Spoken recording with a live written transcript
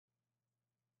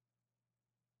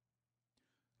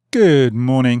Good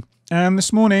morning, and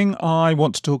this morning I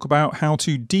want to talk about how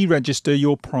to deregister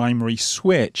your primary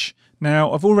switch.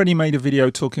 Now, I've already made a video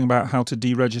talking about how to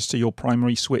deregister your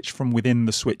primary switch from within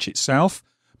the switch itself,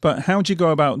 but how do you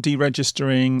go about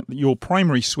deregistering your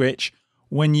primary switch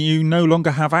when you no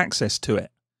longer have access to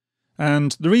it?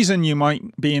 And the reason you might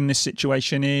be in this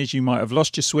situation is you might have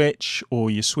lost your switch, or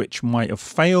your switch might have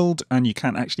failed and you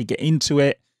can't actually get into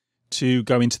it to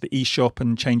go into the eShop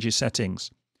and change your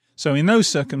settings. So in those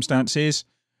circumstances,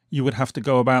 you would have to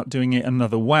go about doing it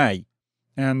another way.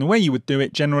 And the way you would do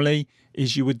it generally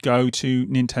is you would go to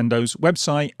Nintendo's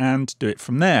website and do it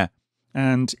from there.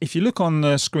 And if you look on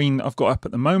the screen that I've got up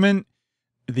at the moment,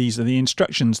 these are the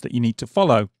instructions that you need to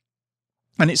follow.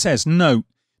 And it says, note,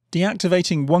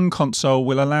 deactivating one console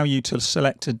will allow you to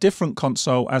select a different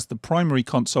console as the primary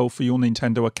console for your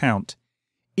Nintendo account.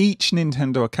 Each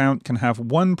Nintendo account can have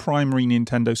one primary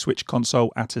Nintendo Switch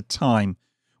console at a time,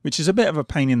 which is a bit of a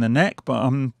pain in the neck, but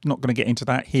I'm not going to get into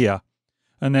that here.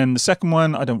 And then the second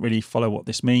one, I don't really follow what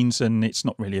this means and it's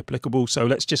not really applicable. So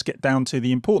let's just get down to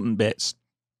the important bits.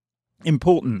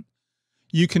 Important.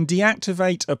 You can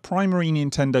deactivate a primary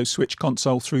Nintendo Switch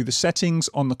console through the settings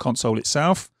on the console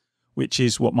itself, which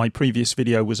is what my previous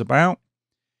video was about.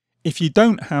 If you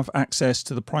don't have access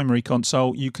to the primary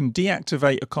console, you can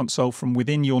deactivate a console from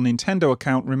within your Nintendo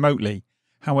account remotely.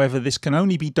 However, this can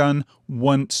only be done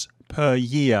once per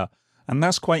year. And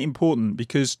that's quite important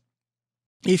because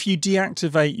if you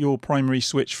deactivate your primary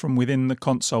switch from within the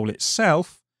console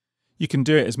itself, you can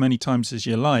do it as many times as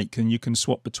you like and you can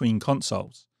swap between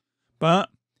consoles. But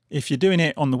if you're doing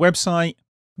it on the website,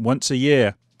 once a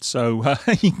year. So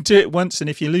you can do it once, and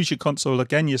if you lose your console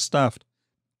again, you're stuffed.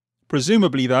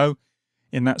 Presumably though,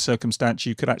 in that circumstance,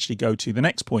 you could actually go to the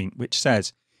next point, which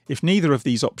says, if neither of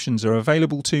these options are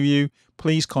available to you,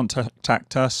 please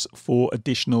contact us for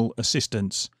additional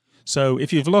assistance. So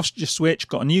if you've lost your Switch,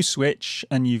 got a new Switch,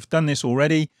 and you've done this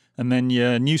already, and then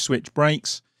your new Switch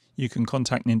breaks, you can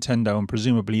contact Nintendo and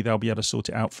presumably they'll be able to sort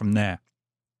it out from there.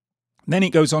 Then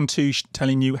it goes on to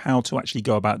telling you how to actually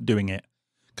go about doing it.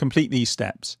 Complete these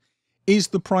steps. Is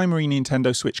the primary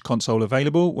Nintendo Switch console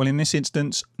available? Well, in this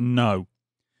instance, no.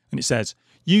 And it says,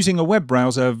 using a web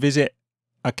browser, visit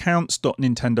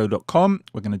accounts.nintendo.com.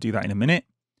 We're going to do that in a minute.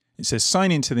 It says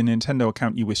sign into the Nintendo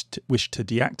account you wish to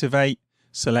deactivate.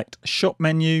 Select shop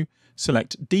menu.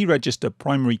 Select deregister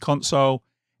primary console.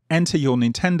 Enter your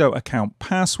Nintendo account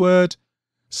password.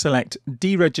 Select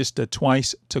deregister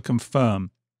twice to confirm.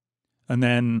 And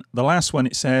then the last one,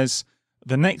 it says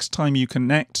the next time you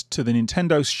connect to the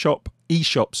Nintendo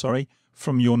eShop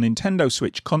from your Nintendo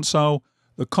Switch console,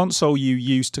 the console you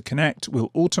use to connect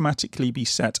will automatically be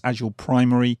set as your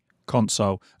primary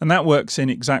console. And that works in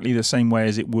exactly the same way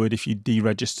as it would if you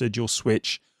deregistered your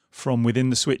Switch from within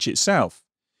the Switch itself.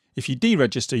 If you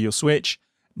deregister your Switch,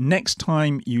 next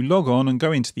time you log on and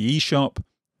go into the eShop,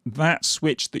 that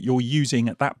Switch that you're using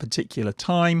at that particular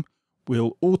time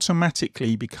will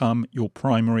automatically become your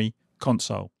primary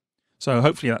console. So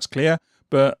hopefully that's clear,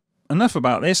 but enough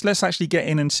about this. Let's actually get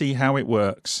in and see how it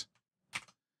works.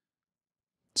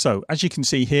 So as you can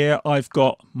see here, I've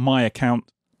got my account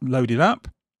loaded up.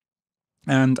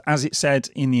 And as it said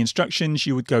in the instructions,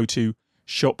 you would go to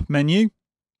shop menu.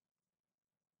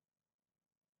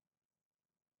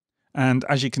 And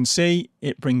as you can see,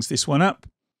 it brings this one up.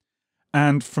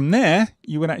 And from there,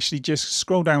 you would actually just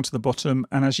scroll down to the bottom.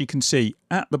 And as you can see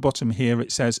at the bottom here,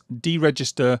 it says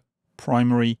deregister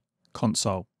primary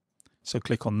console. So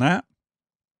click on that.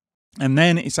 And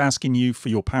then it's asking you for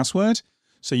your password.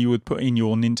 So you would put in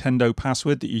your Nintendo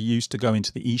password that you used to go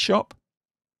into the eShop.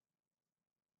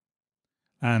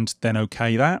 And then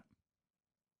OK that.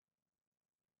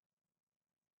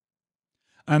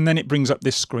 And then it brings up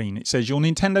this screen. It says your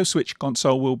Nintendo Switch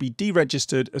console will be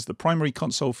deregistered as the primary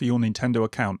console for your Nintendo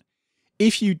account.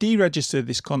 If you deregister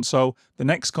this console, the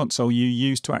next console you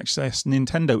use to access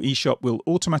Nintendo eShop will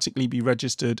automatically be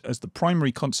registered as the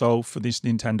primary console for this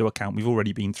Nintendo account. We've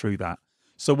already been through that.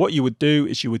 So what you would do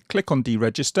is you would click on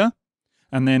deregister,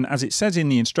 and then as it says in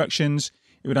the instructions,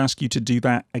 it would ask you to do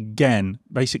that again,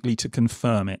 basically to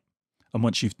confirm it. And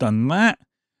once you've done that,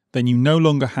 then you no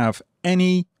longer have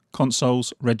any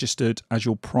consoles registered as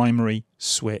your primary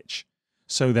Switch.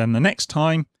 So then the next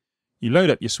time you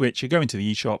load up your Switch, you go into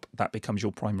the eShop, that becomes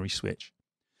your primary Switch.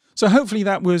 So hopefully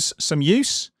that was some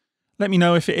use. Let me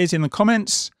know if it is in the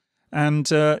comments, and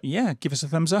yeah, give us a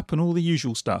thumbs up and all the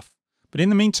usual stuff. But in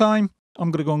the meantime, I'm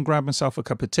going to go and grab myself a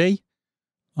cup of tea,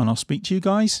 and I'll speak to you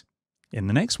guys in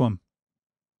the next one.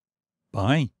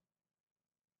 Bye.